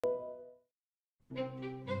I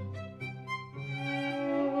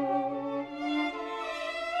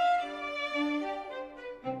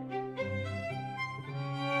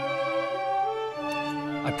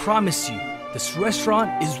promise you, this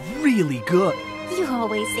restaurant is really good. You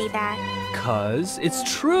always say that. 'Cause it's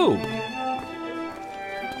true.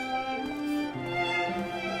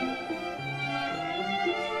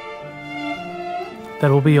 That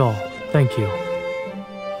will be all. Thank you.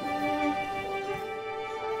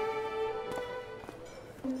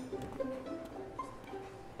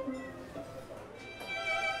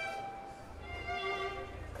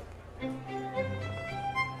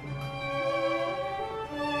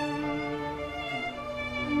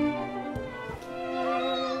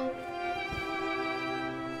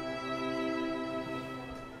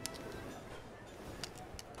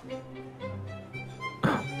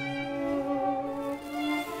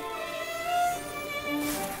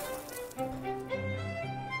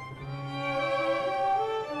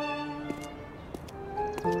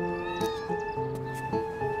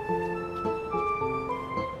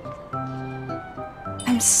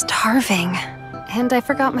 I'm starving, and I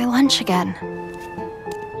forgot my lunch again.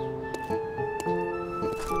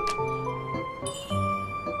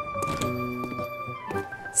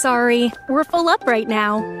 Sorry, we're full up right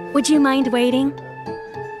now. Would you mind waiting?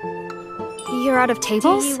 You're out of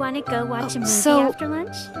tables? Do you want to go watch a movie so- after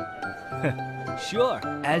lunch? Sure,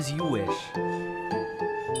 as you wish.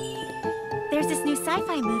 There's this new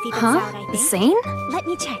sci-fi movie that's out, I think. Zane? Let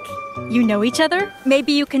me check. You know each other?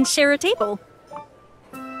 Maybe you can share a table.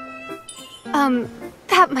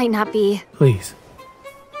 That might not be... Please,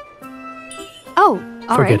 Oh,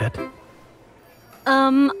 all right. forget it.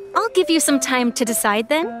 I'll give you some time to decide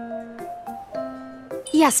then.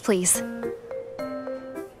 Yes, please.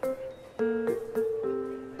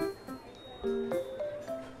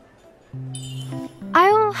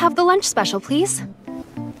 I'll have the lunch special, please.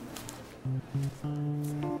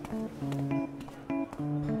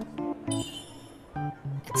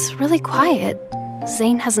 It's really quiet.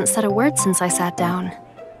 Zane hasn't said a word since I sat down.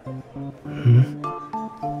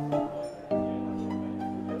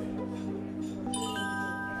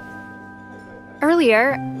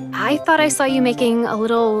 Earlier, I thought I saw you making a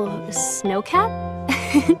little snowcat.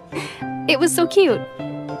 It was so cute.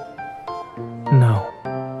 No,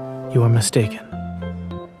 you are mistaken.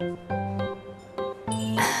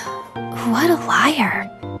 What a liar.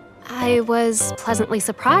 I was pleasantly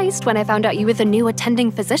surprised when I found out you were the new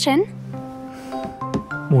attending physician.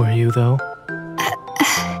 Were you, though?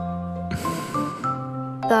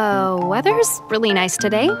 The weather's really nice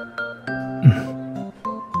today.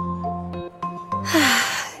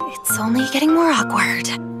 It's only getting more awkward.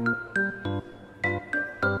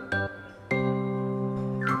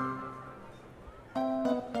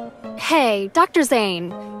 Hey, Dr.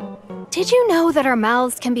 Zane. Did you know that our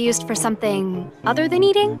mouths can be used for something other than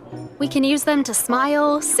eating? We can use them to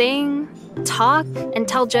smile, sing, talk, and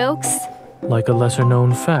tell jokes. Like a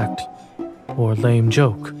lesser-known fact. Or lame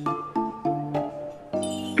joke.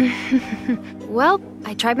 Well,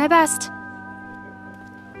 I tried my best.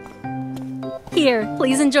 Here,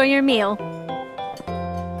 please enjoy your meal.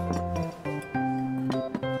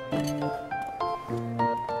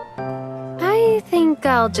 I think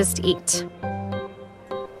I'll just eat.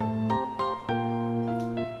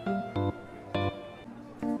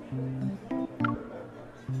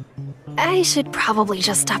 I should probably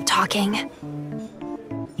just stop talking.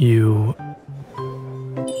 You...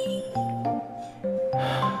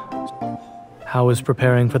 How is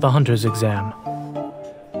preparing for the hunter's exam?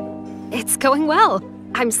 It's going well.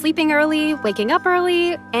 I'm sleeping early, waking up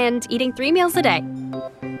early, and eating 3 meals a day.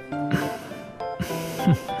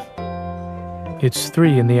 It's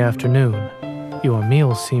 3 in the afternoon. Your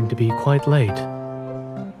meals seem to be quite late.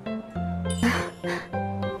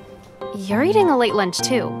 You're eating a late lunch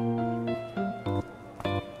too.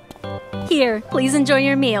 Here, please enjoy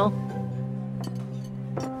your meal.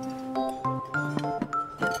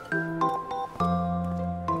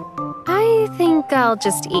 I think I'll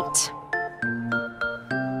just eat.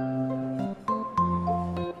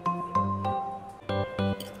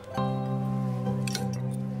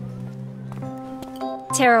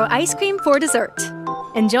 Taro ice cream for dessert.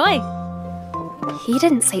 Enjoy! He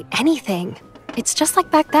didn't say anything. It's just like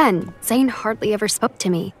back then. Zane hardly ever spoke to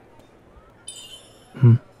me.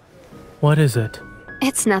 What is it?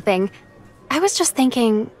 It's nothing. I was just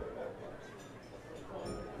thinking...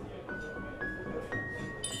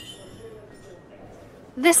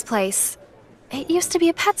 This place, it used to be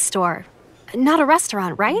a pet store, not a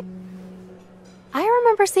restaurant, right? I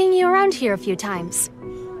remember seeing you around here a few times.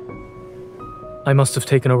 I must have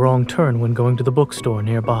taken a wrong turn when going to the bookstore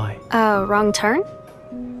nearby. Wrong turn?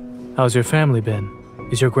 How's your family been?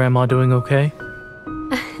 Is your grandma doing okay?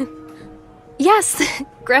 Yes,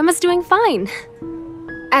 Grandma's doing fine.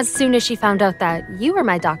 As soon as she found out that you were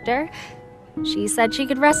my doctor, she said she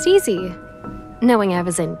could rest easy, knowing I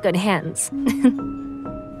was in good hands.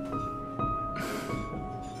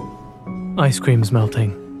 Ice cream's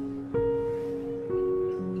melting.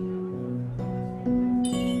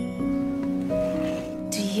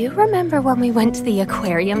 Do you remember when we went to the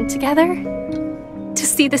aquarium together? To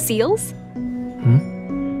see the seals?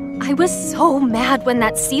 I was so mad when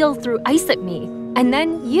that seal threw ice at me, and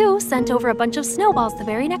then you sent over a bunch of snowballs the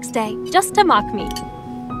very next day, just to mock me.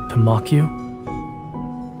 To mock you?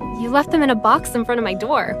 You left them in a box in front of my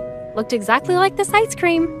door. Looked exactly like this ice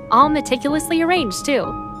cream, all meticulously arranged, too.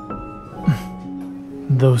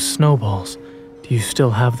 Those snowballs, do you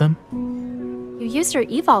still have them? You used your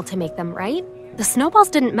evol to make them, right? The snowballs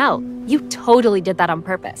didn't melt. You totally did that on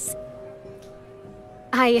purpose.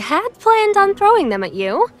 I had planned on throwing them at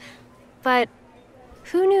you, but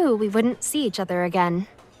who knew we wouldn't see each other again?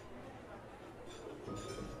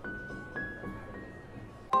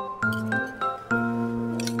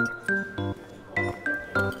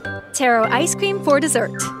 Taro ice cream for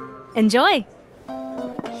dessert. Enjoy!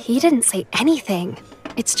 He didn't say anything.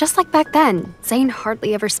 It's just like back then. Zane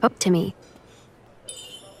hardly ever spoke to me.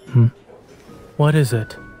 What is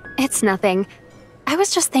it? It's nothing. I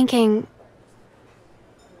was just thinking...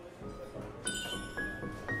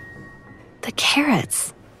 The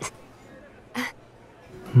carrots.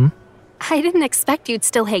 I didn't expect you'd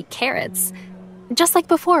still hate carrots. Just like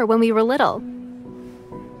before when we were little.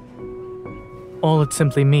 All it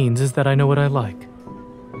simply means is that I know what I like.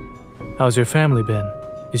 How's your family been?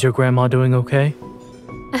 Is your grandma doing okay?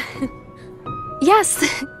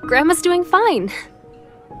 Yes, Grandma's doing fine.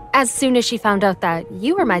 As soon as she found out that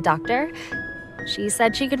you were my doctor, she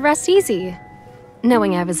said she could rest easy,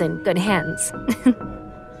 knowing I was in good hands.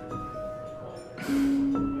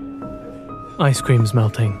 Ice cream's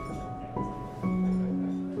melting.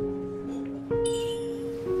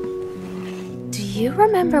 Do you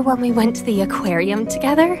remember when we went to the aquarium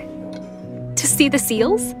together? To see the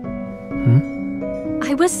seals?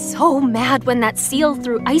 I was so mad when that seal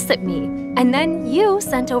threw ice at me, and then you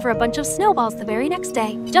sent over a bunch of snowballs the very next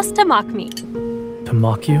day, just to mock me. To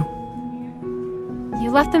mock you?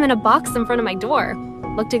 You left them in a box in front of my door.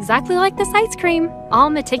 Looked exactly like this ice cream, all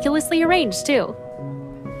meticulously arranged, too.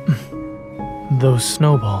 Those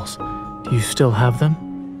snowballs, do you still have them?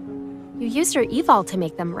 You used your evol to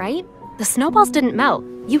make them, right? The snowballs didn't melt.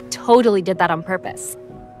 You totally did that on purpose.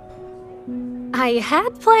 I had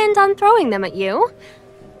planned on throwing them at you,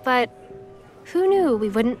 but who knew we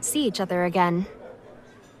wouldn't see each other again?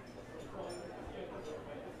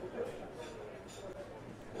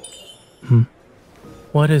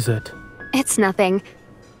 What is it? It's nothing.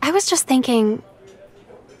 I was just thinking...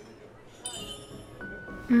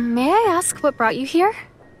 May I ask what brought you here?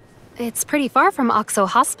 It's pretty far from Oxo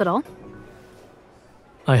Hospital.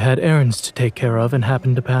 I had errands to take care of and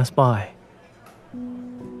happened to pass by.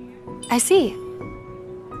 I see.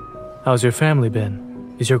 How's your family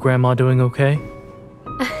been? Is your grandma doing okay?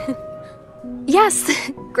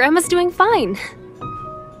 Yes, Grandma's doing fine.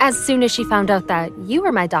 As soon as she found out that you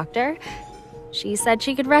were my doctor, she said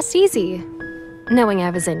she could rest easy, knowing I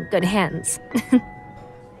was in good hands.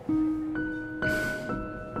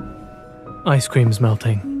 Ice cream's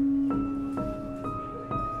melting.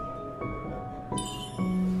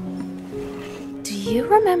 Do you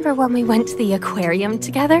remember when we went to the aquarium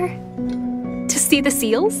together? To see the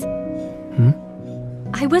seals?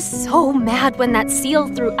 I was so mad when that seal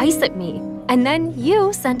threw ice at me, and then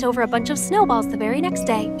you sent over a bunch of snowballs the very next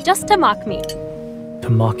day, just to mock me. To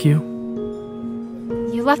mock you?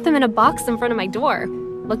 You left them in a box in front of my door.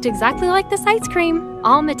 Looked exactly like this ice cream,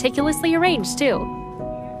 all meticulously arranged, too.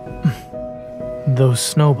 Those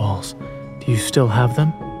snowballs, do you still have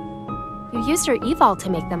them? You used your evol to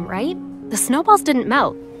make them, right? The snowballs didn't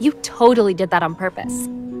melt. You totally did that on purpose.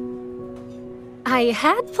 I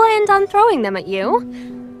had planned on throwing them at you,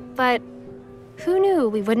 but who knew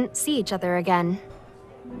we wouldn't see each other again?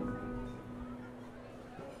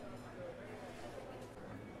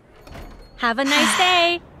 Have a nice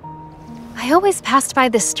day! I always passed by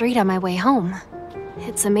this street on my way home.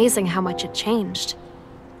 It's amazing how much it changed.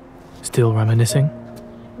 Still reminiscing?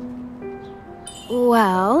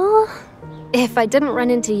 Well, if I didn't run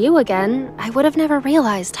into you again, I would have never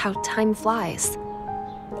realized how time flies.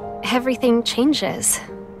 Everything changes.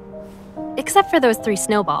 Except for those 3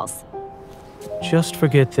 snowballs. Just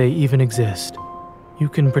forget they even exist. You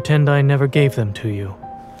can pretend I never gave them to you.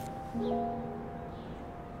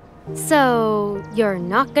 So, you're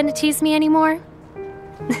not gonna tease me anymore?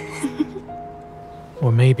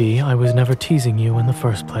 Or maybe I was never teasing you in the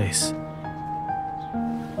first place.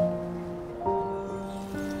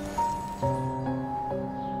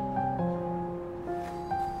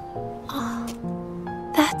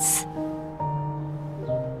 That's...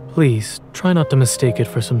 Please, try not to mistake it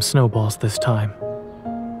for some snowballs this time.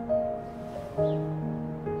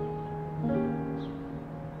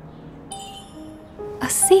 a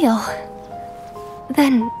seal.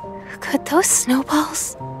 Then, could those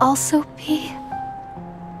snowballs also be...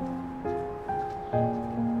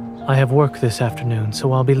 I have work this afternoon,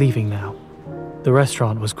 so I'll be leaving now. The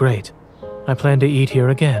restaurant was great. I plan to eat here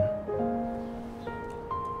again.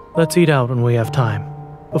 Let's eat out when we have time.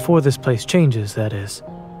 Before this place changes, that is.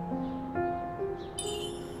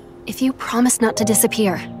 If you promise not to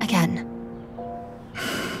disappear again.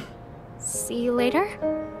 See you later?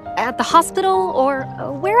 At the hospital or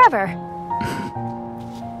wherever.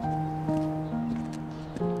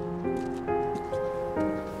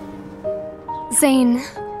 Zane,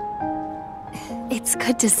 it's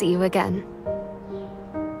good to see you again.